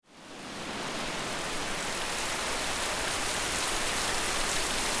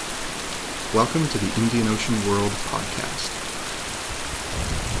Welcome to the Indian Ocean World podcast.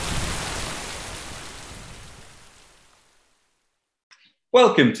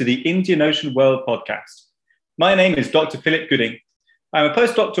 Welcome to the Indian Ocean World podcast. My name is Dr. Philip Gooding. I'm a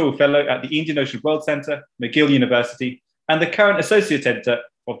postdoctoral fellow at the Indian Ocean World Centre, McGill University, and the current associate editor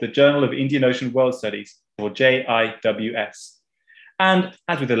of the Journal of Indian Ocean World Studies, or JIWS. And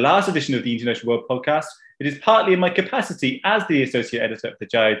as with the last edition of the Indian Ocean World podcast, it is partly in my capacity as the associate editor of the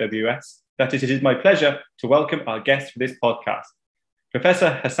JIWS that it is my pleasure to welcome our guest for this podcast,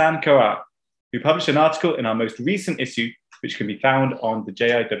 Professor Hasan Karrar, who published an article in our most recent issue, which can be found on the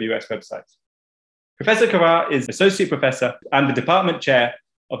JIWS website. Professor Karrar is Associate Professor and the Department Chair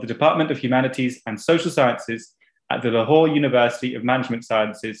of the Department of Humanities and Social Sciences at the Lahore University of Management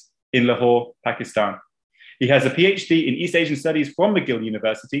Sciences in Lahore, Pakistan. He has a PhD in East Asian Studies from McGill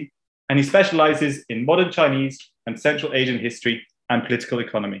University, and he specializes in modern Chinese and Central Asian history and political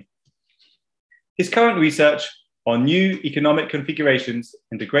economy. His current research on new economic configurations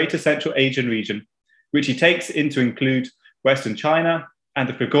in the Greater Central Asian region, which he takes in to include Western China and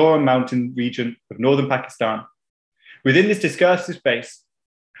the Karrar mountain region of northern Pakistan. Within this discursive space,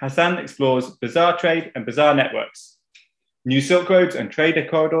 Hasan explores bazaar trade and bazaar networks, new Silk Roads and trade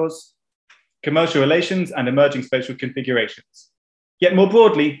corridors, commercial relations and emerging spatial configurations. Yet more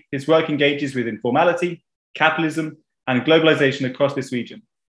broadly, his work engages with informality, capitalism, and globalization across this region.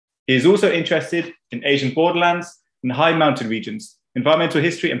 He is also interested in Asian borderlands and high mountain regions, environmental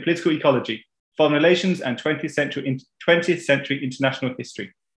history and political ecology, foreign relations, and 20th century international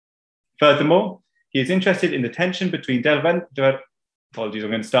history. Furthermore, he is interested in the tension between developmentalist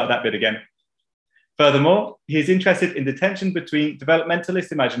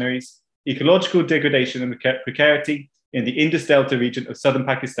imaginaries, ecological degradation and precarity in the Indus Delta region of southern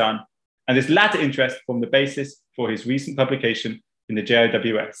Pakistan, and this latter interest formed the basis for his recent publication in the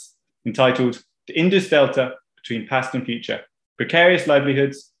JIWS, entitled The Indus Delta Between Past and Future, Precarious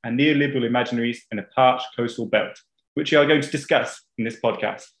Livelihoods and Neoliberal Imaginaries in a Parched Coastal Belt, which we are going to discuss in this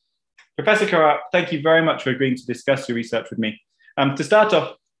podcast. Professor Karrar, thank you very much for agreeing to discuss your research with me. To start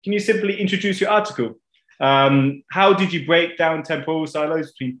off, can you simply introduce your article? How did you break down temporal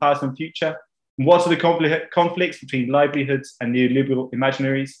silos between past and future? What are the conflicts between livelihoods and neoliberal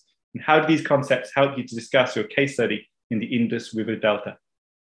imaginaries? And how do these concepts help you to discuss your case study in the Indus River Delta?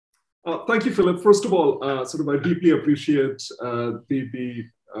 Thank you, Philip. First of all, I deeply appreciate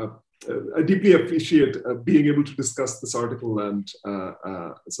being able to discuss this article and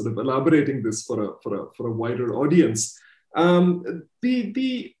elaborating this for a wider audience.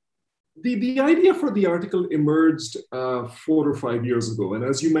 The idea for the article emerged 4 or 5 years ago, and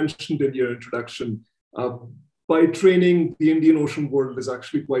as you mentioned in your introduction, by training, the Indian Ocean world is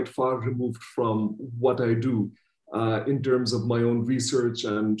actually quite far removed from what I do. In terms of my own research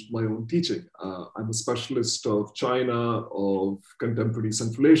and my own teaching. I'm a specialist of China, of contemporary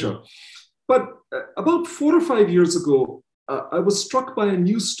Central Asia. But about 4 or 5 years ago, I was struck by a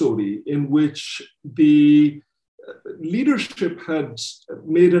news story in which the leadership had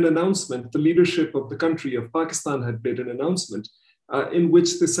made an announcement, the leadership of the country of Pakistan had made an announcement in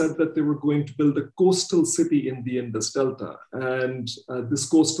which they said that they were going to build a coastal city in the Indus Delta. And this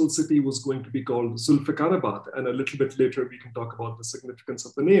coastal city was going to be called Zulfikarabad. And a little bit later, we can talk about the significance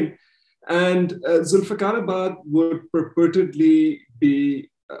of the name. And Zulfikarabad would purportedly be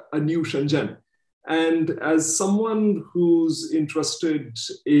a new Shenzhen. And as someone who's interested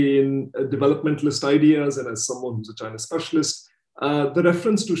in developmentalist ideas and as someone who's a China specialist, the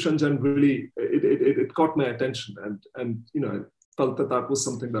reference to Shenzhen really, it caught my attention. And felt that was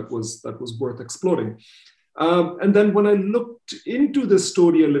something that was worth exploring. And then when I looked into this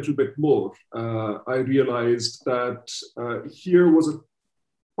story a little bit more, I realized that here was a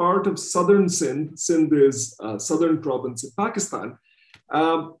part of southern Sindh. Sindh is a southern province in Pakistan.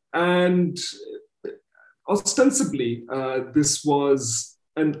 And ostensibly, this was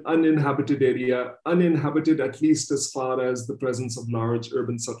an uninhabited area, uninhabited at least as far as the presence of large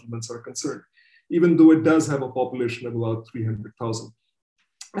urban settlements are concerned, even though it does have a population of about 300,000.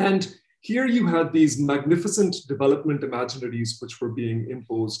 And here you had these magnificent development imaginaries which were being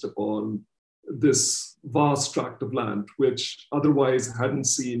imposed upon this vast tract of land, which otherwise hadn't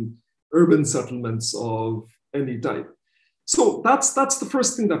seen urban settlements of any type. So that's the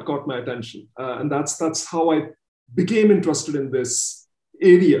first thing that caught my attention. And that's how I became interested in this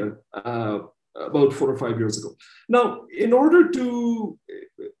area about 4 or 5 years ago. Now, in order to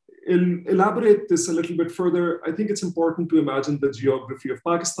elaborate this a little bit further, I think it's important to imagine the geography of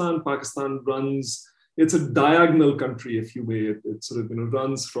Pakistan. Pakistan runs It's a diagonal country, if you may. It sort of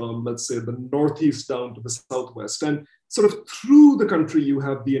runs from, let's say, the northeast down to the southwest. And sort of through the country, you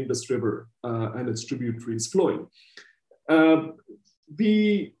have the Indus River and its tributaries flowing.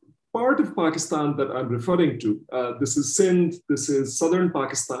 The part of Pakistan that I'm referring to, this is Sindh, this is southern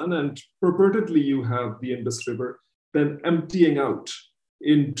Pakistan, and purportedly you have the Indus River then emptying out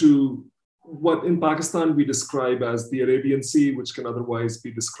into what in Pakistan we describe as the Arabian Sea, which can otherwise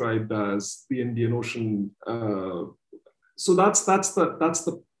be described as the Indian Ocean. So that's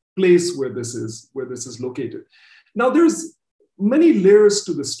the place where this is located. Now there's many layers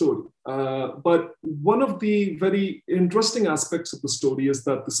to the story, but one of the very interesting aspects of the story is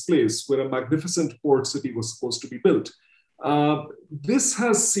that this place, where a magnificent port city was supposed to be built, this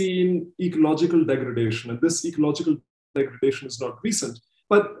has seen ecological degradation, and this ecological degradation is not recent,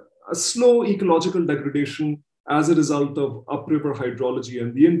 but a slow ecological degradation as a result of upriver hydrology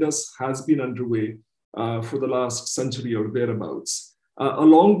and the Indus has been underway for the last century or thereabouts.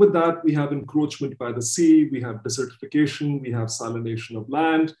 Along with that, we have encroachment by the sea, we have desertification, we have salination of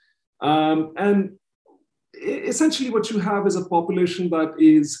land. And essentially what you have is a population that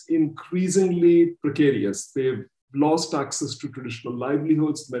is increasingly precarious. They've lost access to traditional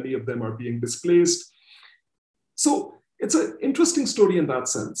livelihoods. Many of them are being displaced. So it's an interesting story in that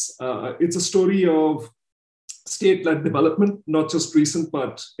sense. It's a story of state-led development, not just recent,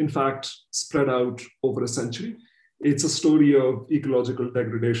 but in fact, spread out over a century. It's a story of ecological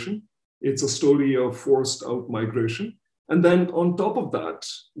degradation. It's a story of forced out migration. And then on top of that,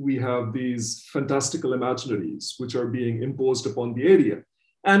 we have these fantastical imaginaries which are being imposed upon the area.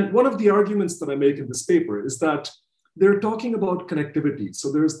 And one of the arguments that I make in this paper is that they're talking about connectivity.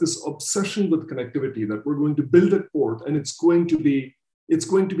 So there's this obsession with connectivity that we're going to build a port and it's going to be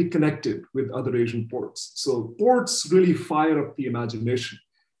connected with other Asian ports. So ports really fire up the imagination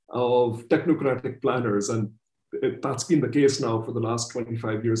of technocratic planners, and that's been the case now for the last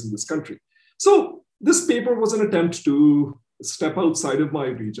 25 years in this country. So this paper was an attempt to step outside of my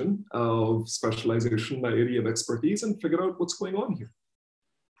region of specialization, my area of expertise, and figure out what's going on here.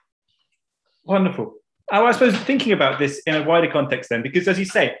 Wonderful. I suppose thinking about this in a wider context then, because as you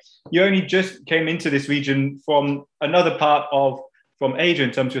say, you only just came into this region from another part from Asia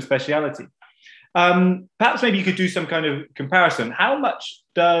in terms of your speciality. Perhaps maybe you could do some kind of comparison. How much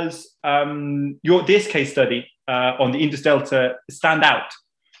does this case study on the Indus Delta stand out,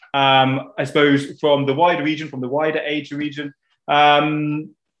 I suppose, from the wider region, from the wider Asia region?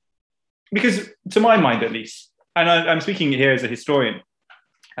 Because to my mind, at least, and I'm speaking here as a historian,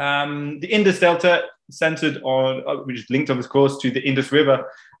 the Indus Delta, centered on, which is linked, of course, to the Indus River,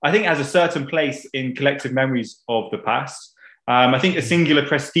 I think has a certain place in collective memories of the past. I think a singular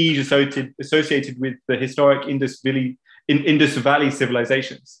prestige associated with the historic Indus Valley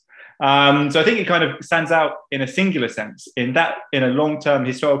civilizations. So I think it kind of stands out in a singular sense in a long-term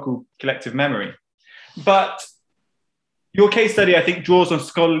historical collective memory. But your case study, I think, draws on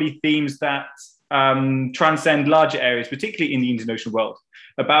scholarly themes that transcend larger areas, particularly in the Indian Ocean world,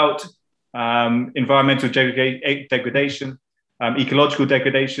 about environmental degradation, ecological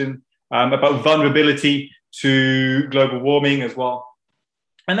degradation, about vulnerability to global warming as well.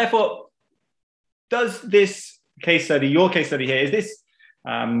 And therefore, does this case study, your case study here, is this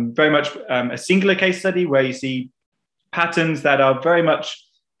very much a singular case study where you see patterns that are very much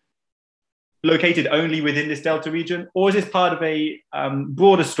located only within this Delta region? Or is this part of a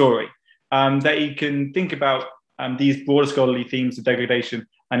broader story that you can think about these broader scholarly themes of degradation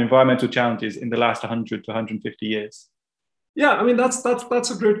and environmental challenges in the last 100 to 150 years? Yeah, I mean, that's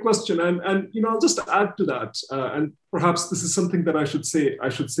a great question. And I'll just add to that. And perhaps this is something that I should say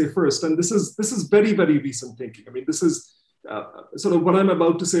first. And this is very, very recent thinking. I mean, this is sort of what I'm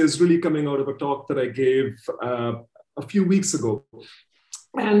about to say is really coming out of a talk that I gave a few weeks ago.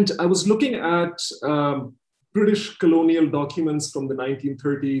 And I was looking at British colonial documents from the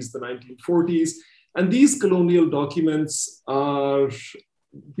 1930s, the 1940s. And these colonial documents are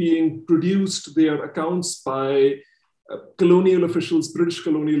being produced, they are accounts by colonial officials, British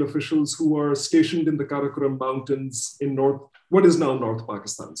colonial officials who are stationed in the Karakoram Mountains in what is now North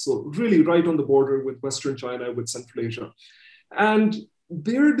Pakistan. So really right on the border with Western China, with Central Asia. And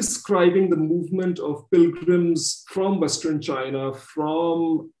they're describing the movement of pilgrims from Western China,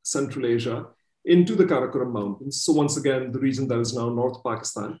 from Central Asia into the Karakoram Mountains. So once again, the region that is now North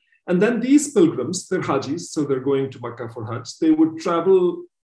Pakistan. And then these pilgrims, they're Hajis, so they're going to Makkah for Hajj. They would travel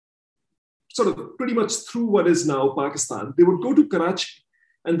sort of pretty much through what is now Pakistan. They would go to Karachi,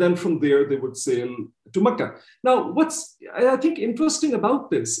 and then from there they would sail to Makkah. Now, what's I think interesting about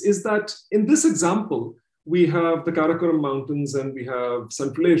this is that in this example, we have the Karakoram Mountains and we have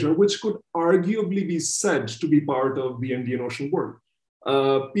Central Asia, which could arguably be said to be part of the Indian Ocean world.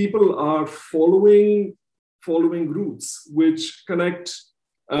 People are following routes which connect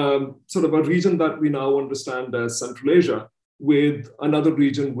sort of a region that we now understand as Central Asia with another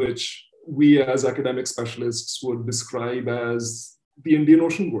region which we as academic specialists would describe as the Indian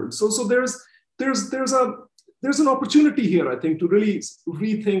Ocean world. So there's an opportunity here, I think, to really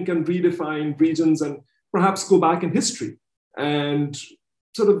rethink and redefine regions and perhaps go back in history and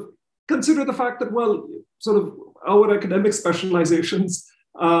sort of consider the fact that, well, sort of our academic specializations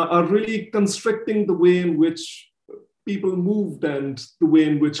are really constricting the way in which people moved and the way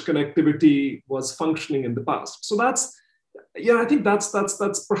in which connectivity was functioning in the past. So I think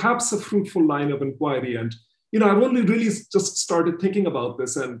that's perhaps a fruitful line of inquiry. And I've only really just started thinking about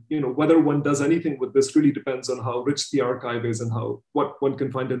this, and whether one does anything with this really depends on how rich the archive is and what one can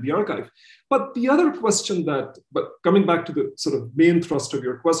find in the archive. But the other question but coming back to the sort of main thrust of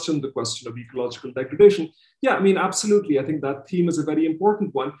your question, the question of ecological degradation, yeah, I mean, absolutely. I think that theme is a very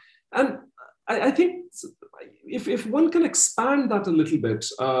important one. And I think if one can expand that a little bit,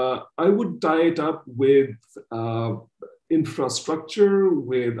 I would tie it up with infrastructure,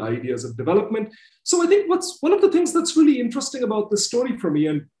 with ideas of development. So I think what's one of the things that's really interesting about this story for me,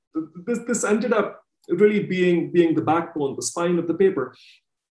 and this ended up really being the backbone, the spine of the paper,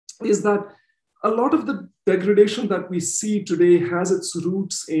 is that a lot of the degradation that we see today has its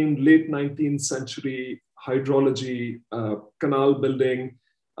roots in late 19th century hydrology, canal building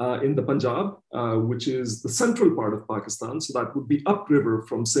in the Punjab, which is the central part of Pakistan. So that would be upriver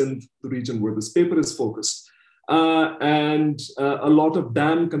from Sindh, the region where this paper is focused. And a lot of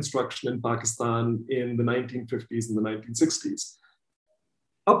dam construction in Pakistan in the 1950s and the 1960s.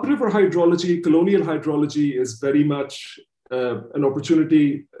 Upriver hydrology, colonial hydrology, is very much an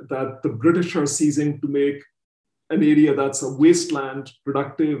opportunity that the British are seizing to make an area that's a wasteland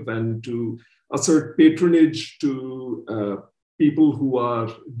productive and to assert patronage to people who are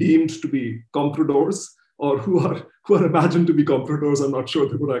deemed to be compradors, or who are imagined to be compradors. I'm not sure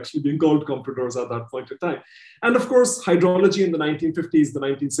they were actually being called compradors at that point in time. And of course, hydrology in the 1950s, the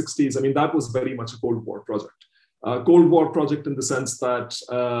 1960s, I mean, that was very much a Cold War project. Cold War project in the sense that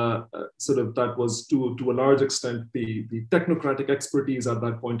that was to a large extent the technocratic expertise at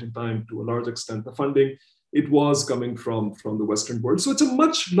that point in time, to a large extent the funding. It was coming from the Western world. So it's a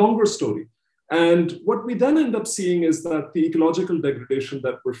much longer story. And what we then end up seeing is that the ecological degradation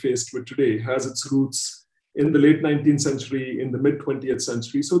that we're faced with today has its roots in the late 19th century, in the mid 20th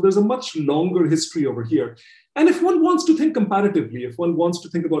century. So there's a much longer history over here. And if one wants to think comparatively, if one wants to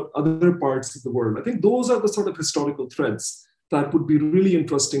think about other parts of the world, I think those are the sort of historical threads that would be really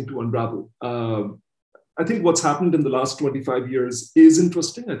interesting to unravel. I think what's happened in the last 25 years is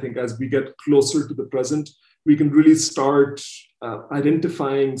interesting. I think as we get closer to the present, we can really start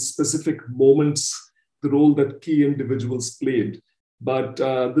identifying specific moments, the role that key individuals played. But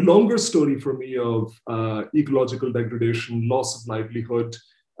the longer story for me of ecological degradation, loss of livelihood,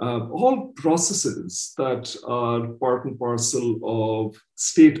 all processes that are part and parcel of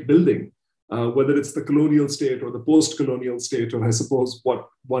state building, whether it's the colonial state or the post-colonial state, or I suppose what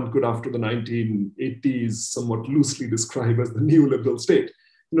one could after the 1980s somewhat loosely describe as the neoliberal state.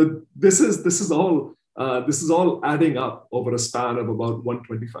 This is all adding up over a span of about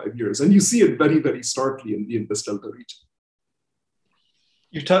 125 years. And you see it very, very starkly in the Indus Delta region.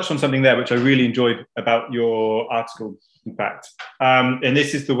 You've touched on something there which I really enjoyed about your article, in fact. And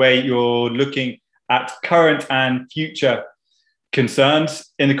this is the way you're looking at current and future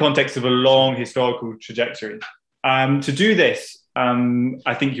concerns in the context of a long historical trajectory. To do this,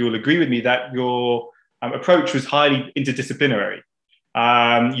 I think you will agree with me that your approach was highly interdisciplinary.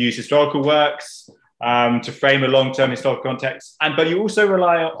 You use historical works to frame a long-term historical context, but you also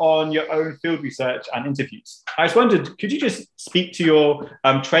rely on your own field research and interviews. I just wondered, could you just speak to your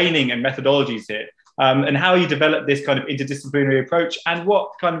training and methodologies here, and how you develop this kind of interdisciplinary approach, and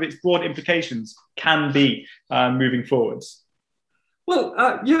what kind of its broad implications can be moving forwards? Well,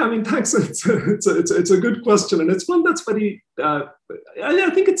 yeah, I mean, thanks. It's a good question, and it's one that's very. I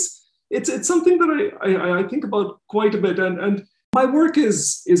think it's something that I think about quite a bit, and my work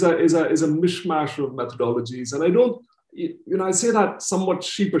is a mishmash of methodologies, and I don't, I say that somewhat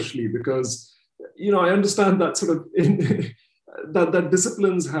sheepishly because, I understand that sort of that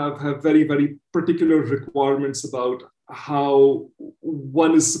disciplines have very, very particular requirements about how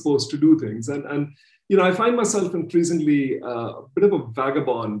one is supposed to do things, and I find myself increasingly a bit of a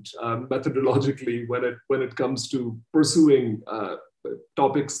vagabond methodologically when it comes to pursuing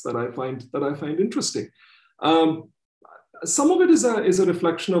topics that I find interesting. Some of it is a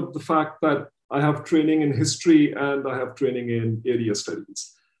reflection of the fact that I have training in history and I have training in area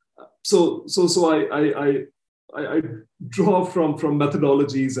studies. So I draw from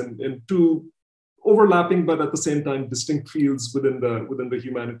methodologies and two overlapping, but at the same time distinct fields within the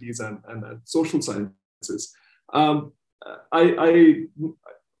humanities and social sciences. I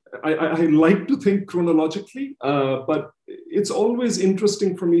like to think chronologically, but it's always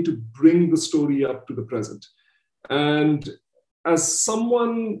interesting for me to bring the story up to the present. And as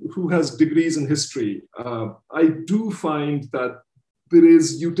someone who has degrees in history, I do find that there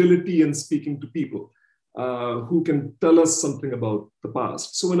is utility in speaking to people who can tell us something about the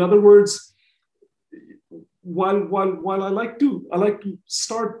past. So in other words, while I like to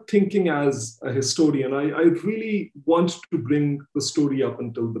start thinking as a historian, I really want to bring the story up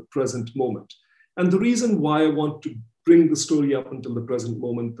until the present moment. And the reason why I want to bring the story up until the present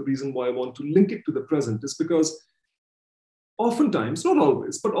moment, the reason why I want to link it to the present is because oftentimes, not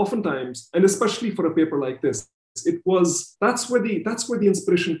always, but oftentimes, and especially for a paper like this, that's where the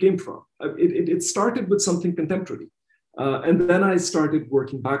inspiration came from. It started with something contemporary, and then I started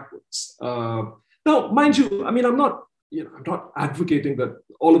working backwards. Now, mind you, I mean, I'm not advocating that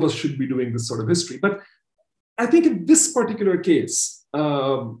all of us should be doing this sort of history, but I think in this particular case,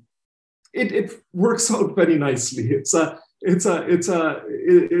 it works out very nicely. To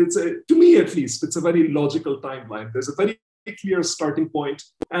me at least, it's a very logical timeline. There's a very clear starting point,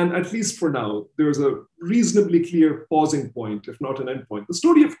 and at least for now, there's a reasonably clear pausing point, if not an end point. The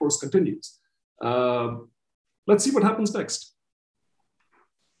story, of course, continues. Let's see what happens next.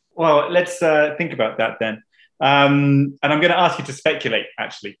 Well, let's think about that then. And I'm going to ask you to speculate,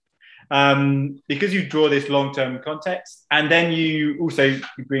 actually, because you draw this long-term context, and then you also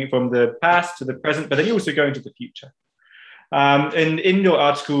bring it from the past to the present, but then you also go into the future. And in your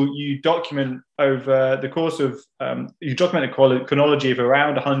article, you document over the course of, you document a chronology of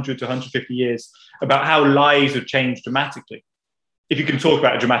around 100 to 150 years about how lives have changed dramatically, if you can talk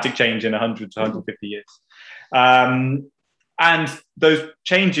about a dramatic change in 100 to 150 years. And those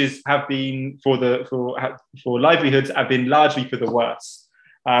changes have been for livelihoods have been largely for the worse.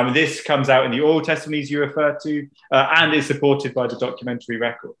 This comes out in the oral testimonies you refer to, and is supported by the documentary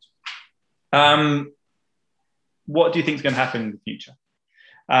record. What do you think is going to happen in the future?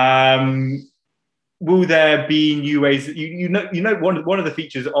 Will there be new ways? One of the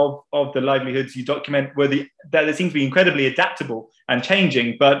features of the livelihoods you document that they seem to be incredibly adaptable and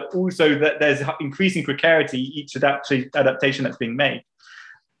changing, but also that there's increasing precarity each adaptation that's being made.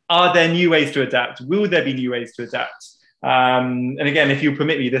 Are there new ways to adapt? Will there be new ways to adapt? And again, if you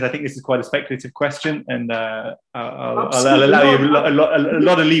permit me this, I think this is quite a speculative question, and I'll allow you a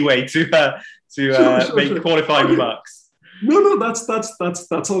lot of leeway to make qualifying remarks. No, that's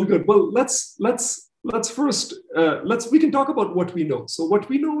all good. Well, let's first we can talk about what we know. So what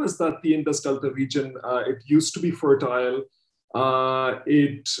we know is that the Indus Delta region, it used to be fertile.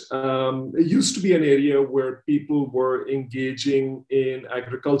 It used to be an area where people were engaging in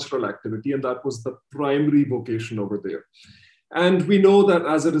agricultural activity, and that was the primary vocation over there. And we know that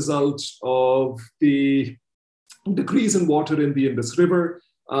as a result of the decrease in water in the Indus River,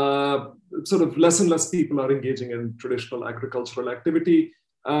 sort of less and less people are engaging in traditional agricultural activity.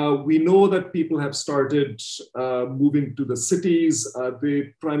 We know that people have started moving to the cities.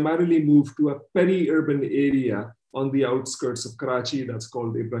 They primarily moved to a peri-urban area on the outskirts of Karachi that's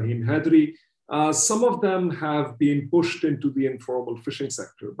called Ibrahim Hedri. Some of them have been pushed into the informal fishing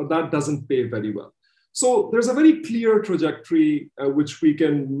sector, but that doesn't pay very well. So there's a very clear trajectory which we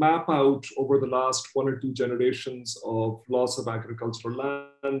can map out over the last 1 or 2 generations of loss of agricultural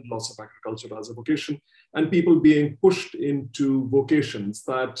land, loss of agriculture as a vocation, and people being pushed into vocations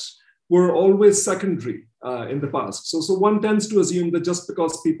that were always secondary in the past. So one tends to assume that just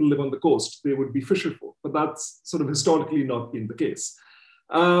because people live on the coast, they would be fisher folk, but that's sort of historically not been the case.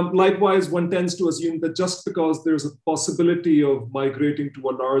 Likewise, one tends to assume that just because there's a possibility of migrating to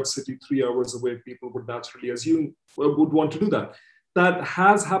a large city 3 hours away, people would naturally would want to do that. That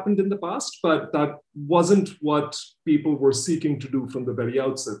has happened in the past, but that wasn't what people were seeking to do from the very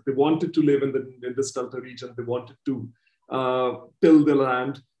outset. They wanted to live in the Indus Delta region. They wanted to till the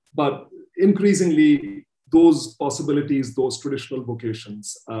land, but increasingly those possibilities, those traditional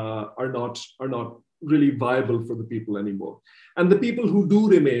vocations are not really viable for the people anymore. And the people who do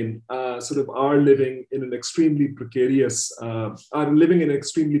remain are living in extremely precarious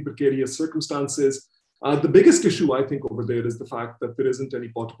circumstances. The biggest issue, I think, over there is the fact that there isn't any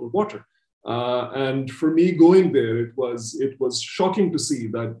potable water. And for me going there, it was shocking to see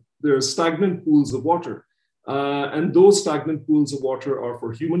that there are stagnant pools of water. And those stagnant pools of water are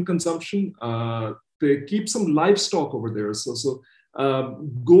for human consumption. They keep some livestock over there. So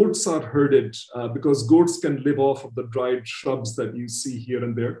Goats are herded because goats can live off of the dried shrubs that you see here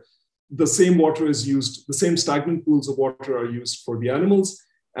and there. The same water is used, the same stagnant pools of water are used for the animals.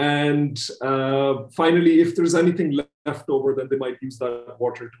 And finally, if there's anything left over, then they might use that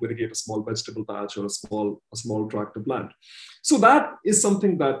water to irrigate a small vegetable patch or a small tract of land. So that is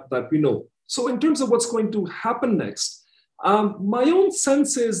something that we know. So in terms of what's going to happen next, my own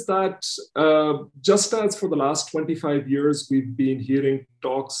sense is that just as for the last 25 years, we've been hearing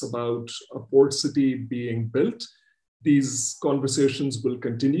talks about a port city being built, these conversations will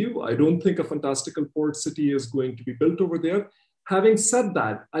continue. I don't think a fantastical port city is going to be built over there. Having said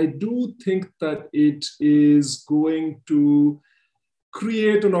that, I do think that it is going to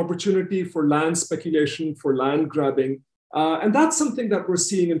create an opportunity for land speculation, for land grabbing. And that's something that we're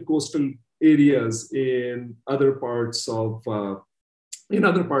seeing in coastal areas in other parts of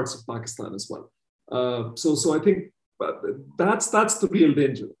Pakistan as well. So I think that's the real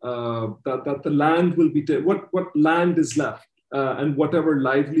danger. That the land will be what land is left, and whatever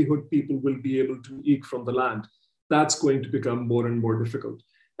livelihood people will be able to eke from the land, that's going to become more and more difficult.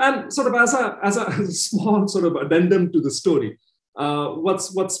 And sort of as a small sort of addendum to the story,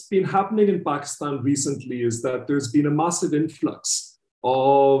 what's been happening in Pakistan recently is that there's been a massive influx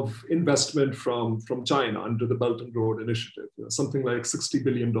of investment from China under the Belt and Road Initiative. Something like $60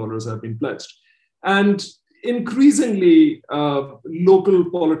 billion have been pledged. And increasingly, local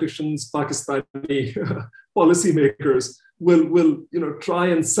politicians, Pakistani policymakers will try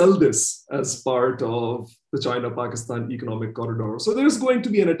and sell this as part of the China-Pakistan economic corridor. So there's going to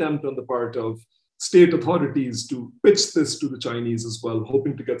be an attempt on the part of state authorities to pitch this to the Chinese as well,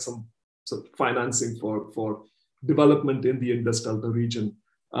 hoping to get some sort of financing for development in the Indus Delta region.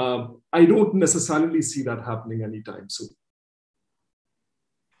 I don't necessarily see that happening anytime soon.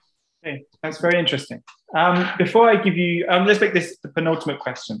 Okay, that's very interesting. Before I give you, let's make this the penultimate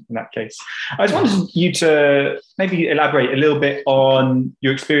question in that case. I just wanted you to maybe elaborate a little bit on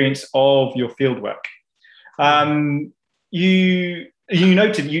your experience of your fieldwork. We've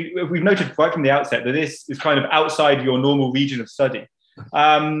noted right from the outset that this is kind of outside your normal region of study.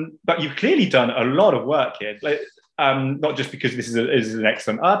 But you've clearly done a lot of work here, not just because this is an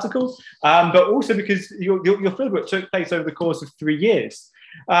excellent article, but also because your fieldwork took place over the course of 3 years.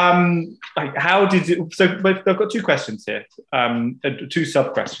 How did it? So I've got two questions here, two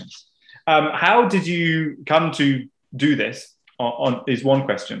sub questions. How did you come to do this? Is one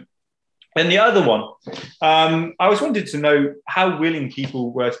question. And the other one, I always wanted to know how willing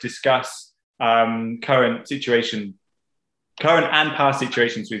people were to discuss current and past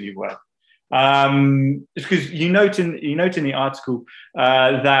situations with your work. Because you note in the article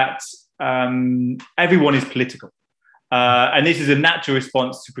that everyone is political. And this is a natural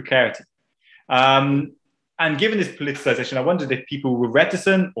response to precarity. And given this politicization, I wondered if people were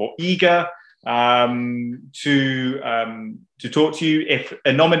reticent or eager to talk to you, if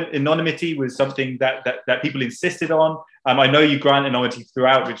anonymity was something that people insisted on. I know you grant anonymity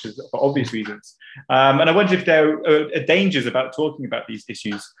throughout, which is for obvious reasons. And I wondered if there are dangers about talking about these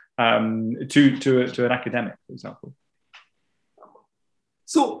issues to an academic, for example.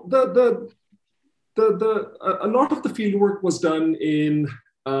 So a lot of the fieldwork was done in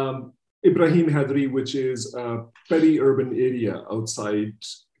Ibrahim Hadri, which is a peri-urban area outside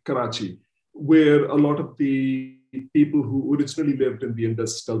Karachi, where a lot of the people who originally lived in the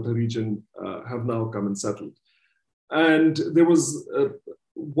Indus Delta region have now come and settled. And there was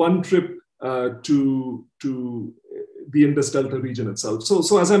one trip to the Indus Delta region itself.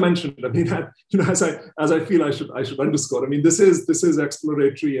 So as I mentioned, I mean, as I feel I should underscore. I mean, this is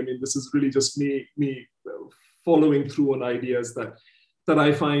exploratory. I mean, this is really just me following through on ideas that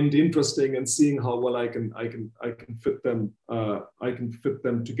I find interesting and seeing how well I can fit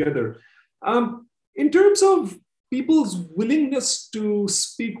them together. In terms of people's willingness to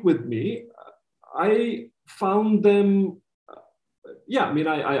speak with me, I found them.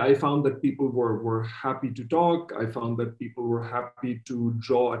 I found that people were happy to talk. I found that people were happy to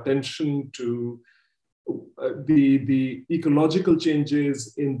draw attention to the ecological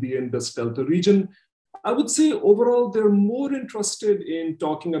changes in the Indus Delta region. I would say overall, they're more interested in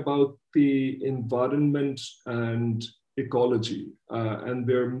talking about the environment and ecology. And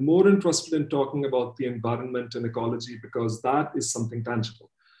they're more interested in talking about the environment and ecology because that is something tangible.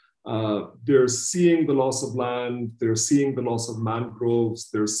 They're seeing the loss of land, they're seeing the loss of mangroves,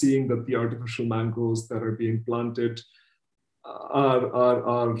 they're seeing that the artificial mangroves that are being planted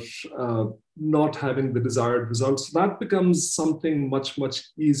are not having the desired results. So that becomes something much, much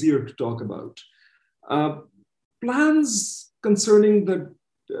easier to talk about. Plans concerning the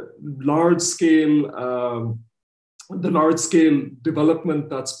large-scale the large-scale development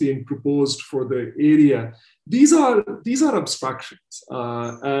that's being proposed for the area, these are abstractions,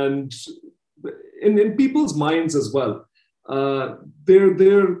 and in people's minds as well,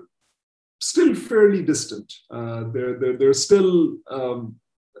 they're still fairly distant. They're still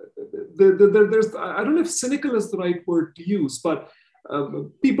there's, I don't know if cynical is the right word to use, but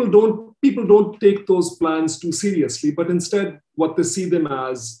people don't take those plans too seriously, but instead what they see them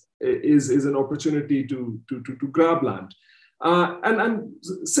as is an opportunity to grab land. And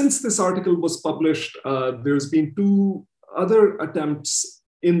since this article was published, there's been 2 other attempts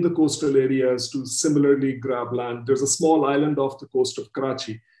in the coastal areas to similarly grab land. There's a small island off the coast of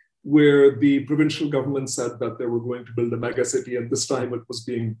Karachi where the provincial government said that they were going to build a mega city, and this time it was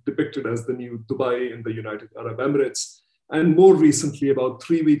being depicted as the new Dubai in the United Arab Emirates. And more recently, about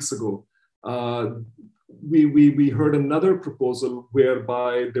 3 weeks ago, we heard another proposal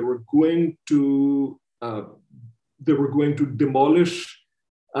whereby they were going to demolish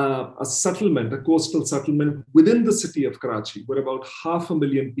a settlement, a coastal settlement within the city of Karachi, where about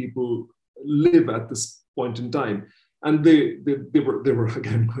 500,000 people live at this point in time. And they were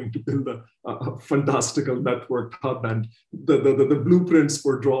again going to build a fantastical network hub, and the blueprints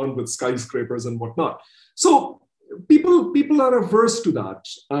were drawn with skyscrapers and whatnot. So people are averse to that.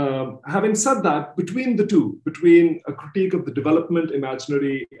 Having said that, between the two, between a critique of the development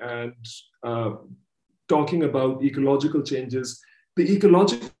imaginary and talking about ecological changes, the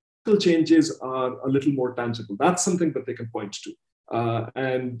ecological changes are a little more tangible. That's something that they can point to.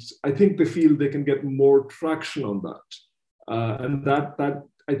 And I think they feel they can get more traction on that. And that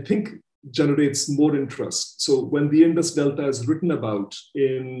I think generates more interest. So when the Indus Delta is written about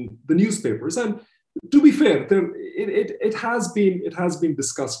in the newspapers, and to be fair, it has been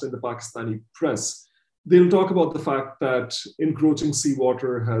discussed in the Pakistani press. They'll talk about the fact that encroaching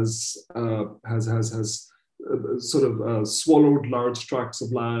seawater has swallowed large tracts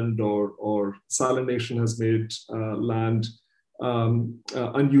of land, or salination has made land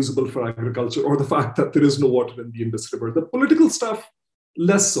unusable for agriculture, or the fact that there is no water in the Indus River. The political stuff,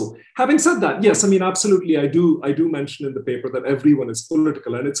 less so. Having said that, yes, I mean, absolutely, I do mention in the paper that everyone is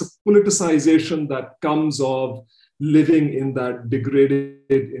political, and it's a politicization that comes of living in that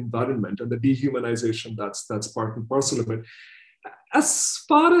degraded environment and the dehumanization that's part and parcel of it. As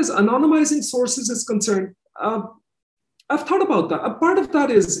far as anonymizing sources is concerned, I've thought about that. A part of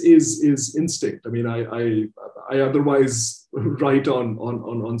that is instinct. I mean, I otherwise write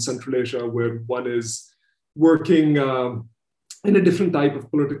on Central Asia, where one is working in a different type of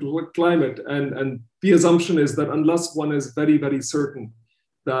political climate, and the assumption is that unless one is very, very certain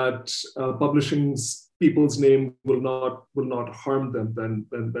that publishing people's name will not harm them, then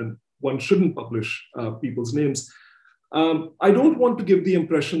one shouldn't publish people's names. I don't want to give the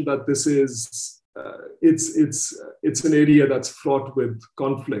impression that this is it's an area that's fraught with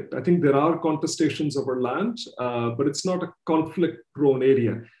conflict. I think there are contestations over land, but it's not a conflict-prone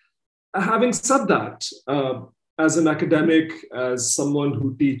area. Having said that, as an academic, as someone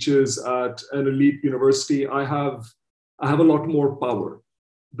who teaches at an elite university, I have a lot more power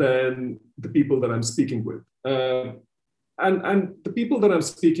than the people that I'm speaking with. And the people that I'm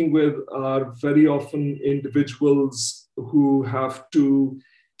speaking with are very often individuals who have to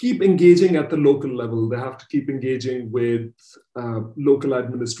keep engaging at the local level. They have to keep engaging with local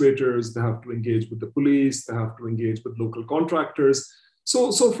administrators. They have to engage with the police. They have to engage with local contractors.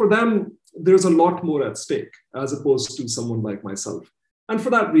 So for them, there's a lot more at stake as opposed to someone like myself. And for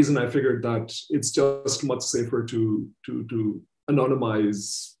that reason, I figured that it's just much safer to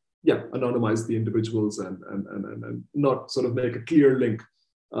anonymize the individuals and not sort of make a clear link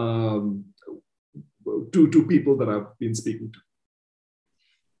to people that I've been speaking to.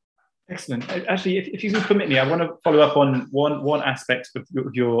 Excellent. Actually, if you can permit me, I want to follow up on one aspect of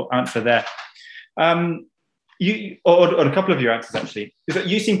your answer there. Or a couple of your answers, actually, is that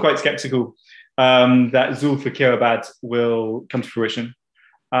you seem quite skeptical that Zulfikirabad will come to fruition.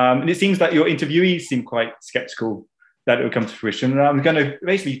 And it seems that your interviewees seem quite skeptical that it will come to fruition. And I'm going to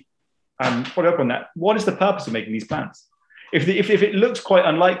basically follow up on that. What is the purpose of making these plans? If it looks quite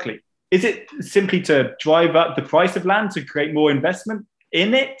unlikely, is it simply to drive up the price of land to create more investment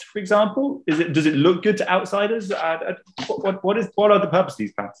in it, for example? Does it look good to outsiders? What are the purpose of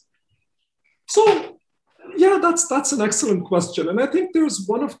these plans? So, yeah, that's an excellent question. And I think there's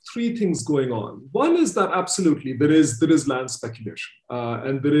one of three things going on. One is that absolutely there is land speculation.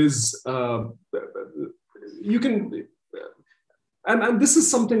 And there is, you can, and this is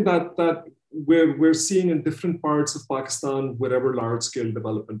something that we're seeing in different parts of Pakistan wherever large-scale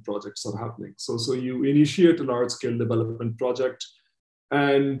development projects are happening. So you initiate a large-scale development project,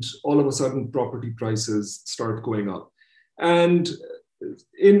 and all of a sudden property prices start going up. And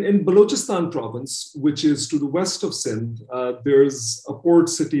in Balochistan province, which is to the west of Sindh, there's a port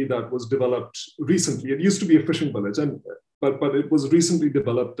city that was developed recently. It used to be a fishing village, but it was recently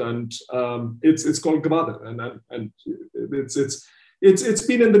developed, and it's called Gwadar, and it's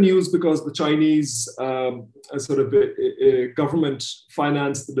been in the news because the Chinese government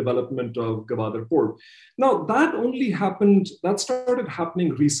financed the development of Gwadar port. Now that started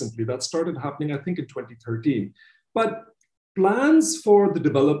happening recently. That started happening, I think, in 2013. But plans for the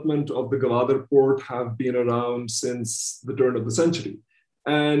development of the Gwadar port have been around since the turn of the century.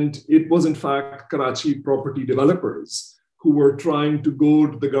 And it was, in fact, Karachi property developers who were trying to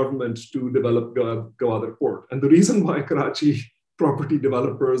goad the government to develop Gwadar port. And the reason why Karachi property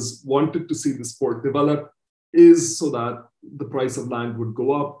developers wanted to see this port develop is so that the price of land would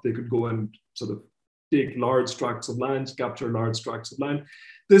go up. They could go and sort of take large tracts of land, capture large tracts of land.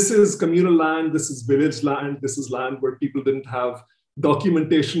 This is communal land, this is village land, this is land where people didn't have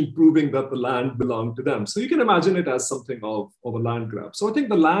documentation proving that the land belonged to them. So you can imagine it as something of a land grab. So I think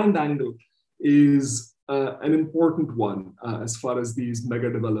the land angle is an important one as far as these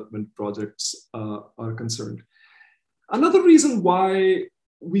mega development projects are concerned. Another reason why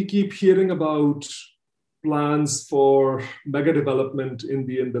we keep hearing about plans for mega development in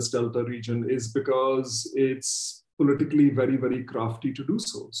the Indus Delta region is because it's politically very, very crafty to do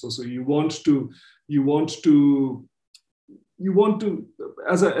so. So you want to,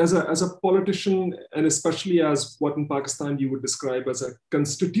 as a politician, and especially as what in Pakistan you would describe as a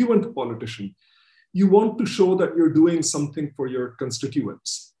constituent politician, you want to show that you're doing something for your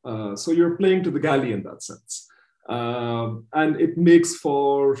constituents. So you're playing to the galley in that sense. And it makes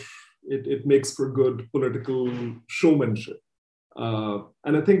for good political showmanship.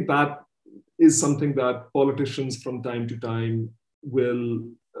 And I think that is something that politicians from time to time will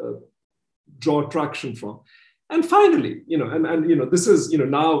draw traction from. And finally, this is,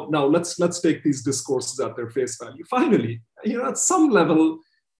 now let's take these discourses at their face value. Finally, at some level,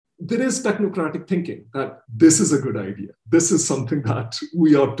 there is technocratic thinking that this is a good idea. This is something that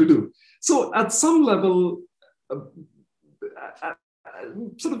we ought to do. So at some level,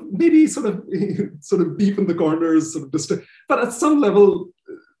 sort of deep in the corners, but at some level,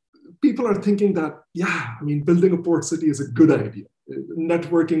 people are thinking that, building a port city is a good idea.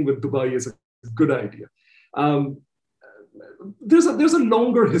 Networking with Dubai is a good idea. There's a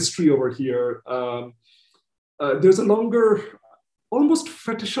longer history over here. There's a longer, almost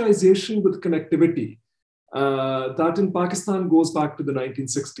fetishization with connectivity that in Pakistan goes back to the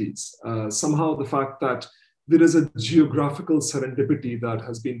 1960s. Somehow the fact that there is a geographical serendipity that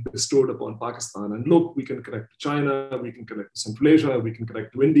has been bestowed upon Pakistan. And look, we can connect to China, we can connect to Central Asia, we can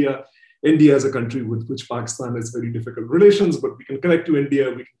connect to India. India is a country with which Pakistan has very difficult relations, but we can connect to India,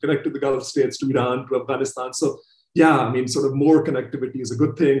 we can connect to the Gulf states, to Iran, to Afghanistan. So more connectivity is a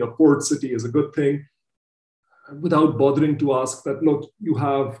good thing. A port city is a good thing. Without bothering to ask that, look, you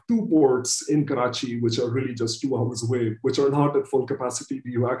have two ports in Karachi, which are really just 2 hours away, which are not at full capacity. Do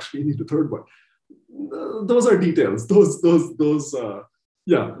you actually need a third one? Those are details. Don't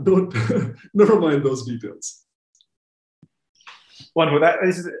never mind those details. Wonderful.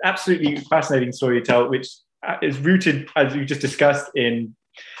 This is an absolutely fascinating story you tell, which is rooted, as you just discussed, in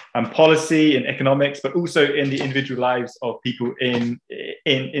policy and economics, but also in the individual lives of people in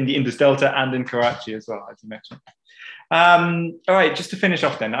the Indus Delta and in Karachi as well, as you mentioned. All right, just to finish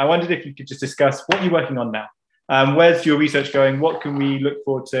off then, I wondered if you could just discuss what you're working on now. Where's your research going? What can we look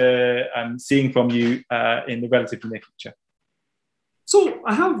forward to seeing from you in the relatively near future? So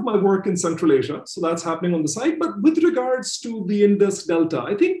I have my work in Central Asia, so that's happening on the side. But with regards to the Indus Delta,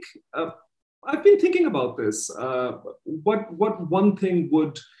 I think I've been thinking about this. What one thing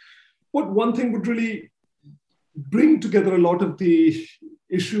would really bring together a lot of the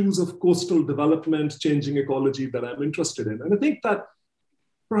issues of coastal development, changing ecology that I'm interested in, and I think that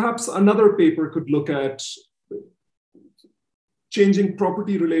perhaps another paper could look at changing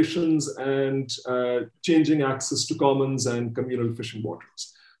property relations and changing access to commons and communal fishing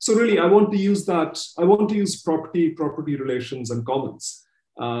waters. So really, I want to use property relations and commons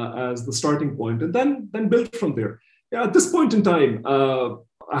as the starting point, and then build from there. Yeah, at this point in time,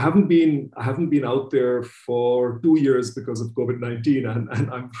 I haven't been out there for 2 years because of COVID-19,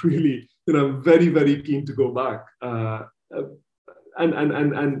 and I'm really, very, very keen to go back.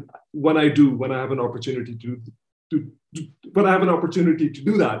 And when I have an opportunity to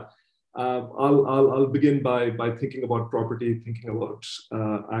do that, I'll begin by thinking about property, thinking about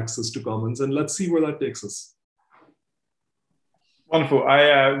access to commons, and let's see where that takes us. Wonderful.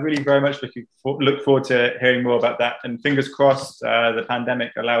 I really very much look forward to hearing more about that. And fingers crossed, the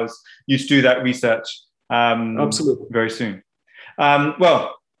pandemic allows you to do that research Absolutely. very soon.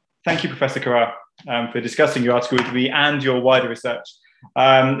 Well, thank you, Professor Karrar, for discussing your article with me and your wider research.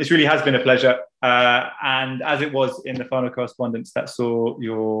 This really has been a pleasure. And as it was in the final correspondence that saw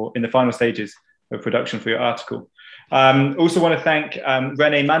you in the final stages of production for your article. Also want to thank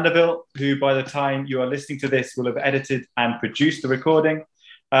René Mandeville, who by the time you are listening to this will have edited and produced the recording.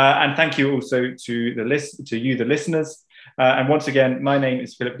 And thank you also to you, the listeners. And once again, my name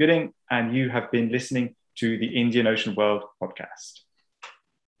is Philip Gooding, and you have been listening to the Indian Ocean World podcast.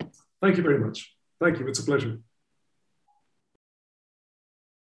 Thank you very much. Thank you. It's a pleasure.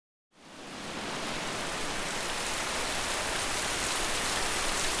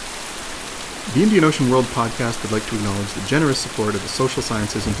 The Indian Ocean World podcast would like to acknowledge the generous support of the Social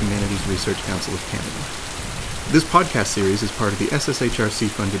Sciences and Humanities Research Council of Canada. This podcast series is part of the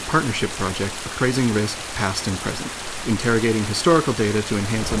SSHRC-funded partnership project Appraising Risk, Past and Present, interrogating historical data to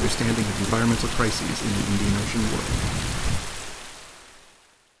enhance understanding of environmental crises in the Indian Ocean world.